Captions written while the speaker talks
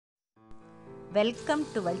Welcome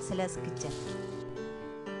to Valsala's kitchen.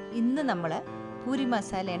 ഇന്ന് നമ്മൾ പൂരി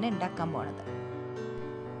മസാലയാണ് ഉണ്ടാക്കാൻ പോണത്.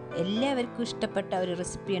 എല്ലാവർക്കും ഇഷ്ടപ്പെട്ട ഒരു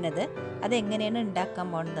റെസിപ്പിയാണിത്. അതെങ്ങനെയാണ് ഉണ്ടാക്കാൻ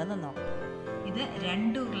പോണതെന്ന് നോക്കാം. ഇത്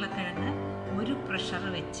 2 ഉരുളക്കിഴങ്ങ് 1 പ്രഷർ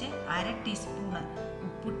വെച്ച് 1/2 ടീസ്പൂണ്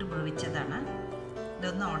ഉപ്പിട്ട് വേവിച്ചതാണ്.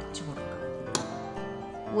 ഇതൊന്ന് ഉടച്ചു കൊടുക്കാം.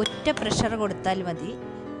 ഒറ്റ പ്രഷർ കൊടുത്താൽ മതി,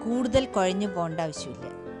 കൂടുതൽ കുഴഞ്ഞു പോകേണ്ട ആവശ്യമില്ല.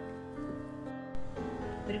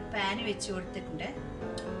 ഒരു പാൻ വെച്ച് കൊടുത്തിട്ടുണ്ട്.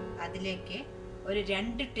 അതിലേക്ക് ഒരു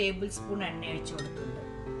 2 ടേബിൾ സ്പൂൺ എണ്ണ ഒഴിച്ച് കൊടുക്കുന്നുണ്ട്.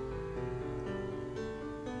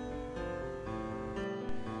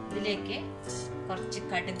 ഇതിലേക്ക് കുറച്ച്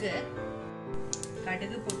കടുക്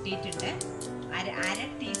പൊട്ടിയിട്ടുണ്ട്. അര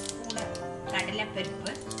ടീസ്പൂണ്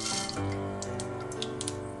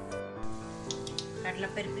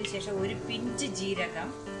കടലപ്പരിപ്പിന് ശേഷം ഒരു പിഞ്ച് ജീരകം,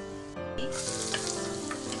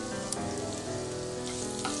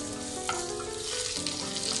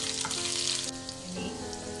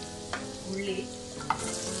 ഉള്ളി,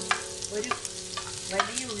 ഒരു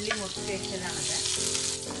വലിയ ഉള്ളി മുറിച്ച് വെച്ചതാണത്.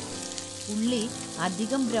 ഉള്ളി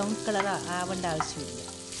അധികം ബ്രൗൺ കളർ ആവേണ്ട ആവശ്യമില്ല.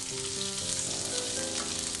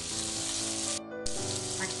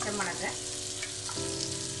 പച്ചമുളക്,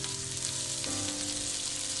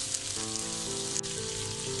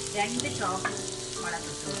 രണ്ട് ചോപ്പ് മുളക്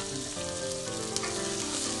ഇട്ട് കൊടുക്കുന്നുണ്ട്.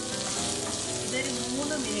 ഇതൊരു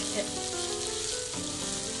 3 മിനിറ്റ്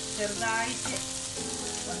ചെറുതായിട്ട്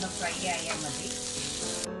ഒന്ന് ഫ്രൈ ആയാൽ മതി.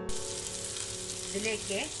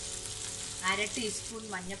 ഇതിലേക്ക് 1/2 ടീസ്പൂൺ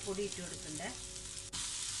മഞ്ഞൾപ്പൊടി ഇട്ട് കൊടുക്കുന്നുണ്ട്.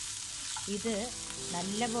 ഇത്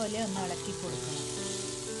നല്ലപോലെ ഒന്ന് ഇളക്കി കൊടുക്കണം.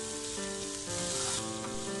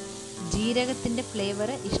 ജീരകത്തിൻ്റെ ഫ്ലേവർ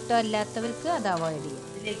ഇഷ്ടമല്ലാത്തവർക്ക് അത് അവോയ്ഡ് ചെയ്യും.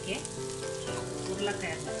 ഇതിലേക്ക്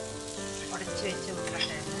ഉരുളക്കിഴങ്ങ്, ഉടച്ചു വെച്ച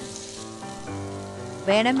ഉരുളക്കിഴങ്ങ്,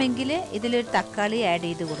 വേണമെങ്കിൽ ഇതിലൊരു തക്കാളി ആഡ്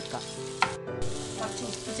ചെയ്ത് കൊടുക്കാം. കുറച്ച്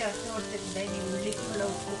ഉപ്പ് ചേർത്ത് കൊടുത്തിട്ടുണ്ട്. ഇനി ഉള്ളിക്കുള്ള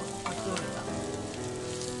ഉപ്പ് ഇട്ട് കൊടുക്കാം.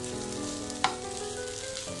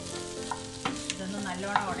 ഇതൊന്ന്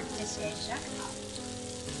നല്ലോണം ഉടച്ച ശേഷം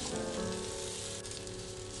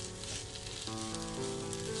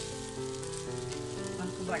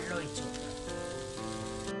നമുക്ക് വെള്ളം ഒഴിച്ചു കൊടുക്കാം.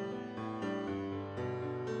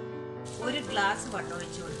 1 ഗ്ലാസ് വെള്ളം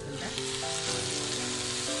ഒഴിച്ചു കൊടുക്കുന്നുണ്ട്.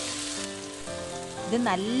 ഇത്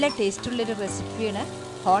നല്ല ടേസ്റ്റുള്ളൊരു റെസിപ്പിയാണ്.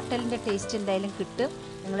 ഹോട്ടലിൻ്റെ ടേസ്റ്റ് എന്തായാലും കിട്ടും.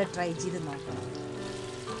 നിങ്ങൾ ട്രൈ ചെയ്ത് നോക്കണം.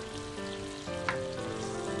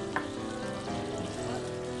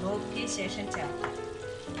 നോക്കിയ ശേഷം ചേർക്കാം.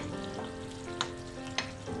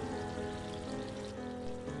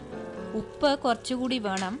 ഉപ്പ് കുറച്ചുകൂടി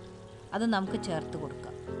വേണം, അത് നമുക്ക് ചേർത്ത്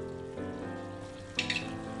കൊടുക്കാം.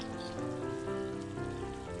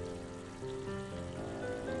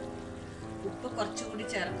 ഉപ്പ് കുറച്ചുകൂടി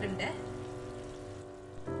ചേർക്കുന്നുണ്ട്.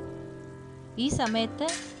 ഈ സമയത്ത്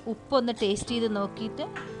ഉപ്പൊന്ന് ടേസ്റ്റ് ചെയ്ത് നോക്കിയിട്ട്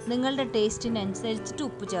നിങ്ങളുടെ ടേസ്റ്റിനനുസരിച്ചിട്ട്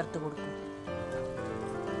ഉപ്പ് ചേർത്ത് കൊടുക്കും.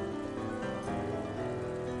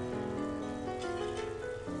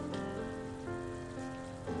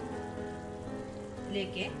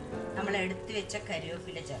 ഇതിലേക്ക് നമ്മൾ എടുത്തു വെച്ച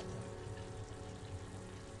കറിവേപ്പില ചേർക്കും.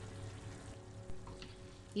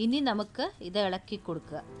 ഇനി നമുക്ക് ഇത് ഇളക്കി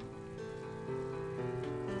കൊടുക്കുക.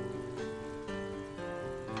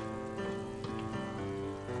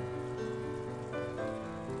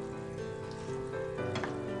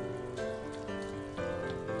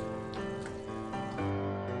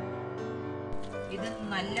 ഇത്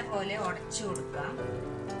നല്ലപോലെ ഉടച്ചു കൊടുക്കാം.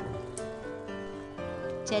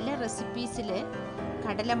 ചില റെസിപ്പീസിൽ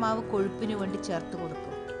കടലമാവ് കൊഴുപ്പിന് വേണ്ടി ചേർത്ത്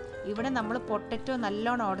കൊടുക്കും. ഇവിടെ നമ്മൾ പൊട്ടറ്റോ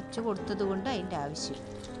നല്ലോണം ഉടച്ചു കൊടുത്തത് കൊണ്ട് അതിൻ്റെ ആവശ്യം.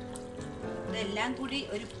 ഇതെല്ലാം കൂടി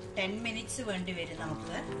ഒരു 10 മിനിറ്റ്സ് വേണ്ടി വരും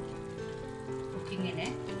നമുക്ക് കുക്കിങ്ങിന്.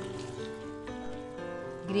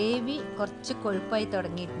 ഗ്രേവി കുറച്ച് കൊഴുപ്പായി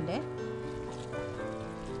തുടങ്ങിയിട്ടുണ്ട്.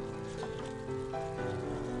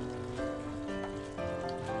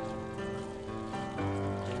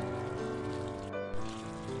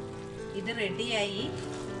 ഇത് റെഡിയായി.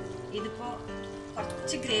 ഇതിപ്പോൾ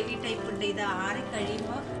കുറച്ച് ഗ്രേവി ടൈപ്പ് ഉണ്ട്. ഇത് ആറി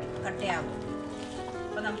കഴിയുമ്പോൾ കട്ടയാവും.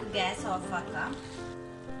 അപ്പോൾ നമുക്ക് ഗ്യാസ് ഓഫാക്കാം.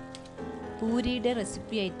 പൂരിയുടെ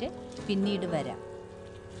റെസിപ്പി ആയിട്ട് പിന്നീട് വരാം.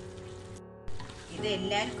 ഇത്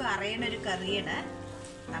എല്ലാവർക്കും അറിയണ ഒരു കറിയാണ്.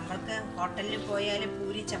 നമ്മൾക്ക് ഹോട്ടലിൽ പോയാൽ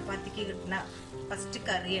പൂരി ചപ്പാത്തിക്ക് കിട്ടുന്ന ഫസ്റ്റ്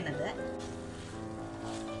കറിയാണിത്.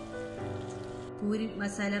 പൂരി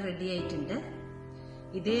മസാല റെഡി ആയിട്ടുണ്ട്.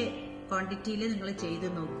 ഇതേ ക്വാണ്ടിറ്റിയിൽ നിങ്ങൾ ചെയ്ത്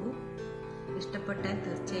നോക്കൂ. ഇഷ്ടപ്പെട്ടാൽ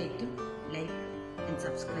തീർച്ചയായിട്ടും ലൈക്ക് ആൻഡ്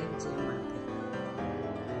സബ്സ്ക്രൈബ് ചെയ്യാൻ മറക്കരുത്.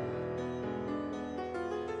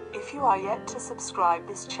 If you are yet to subscribe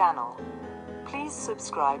this channel, please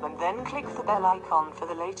subscribe and then click the bell icon for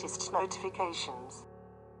the latest notifications.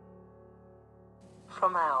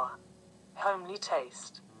 From our homely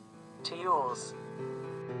taste to yours.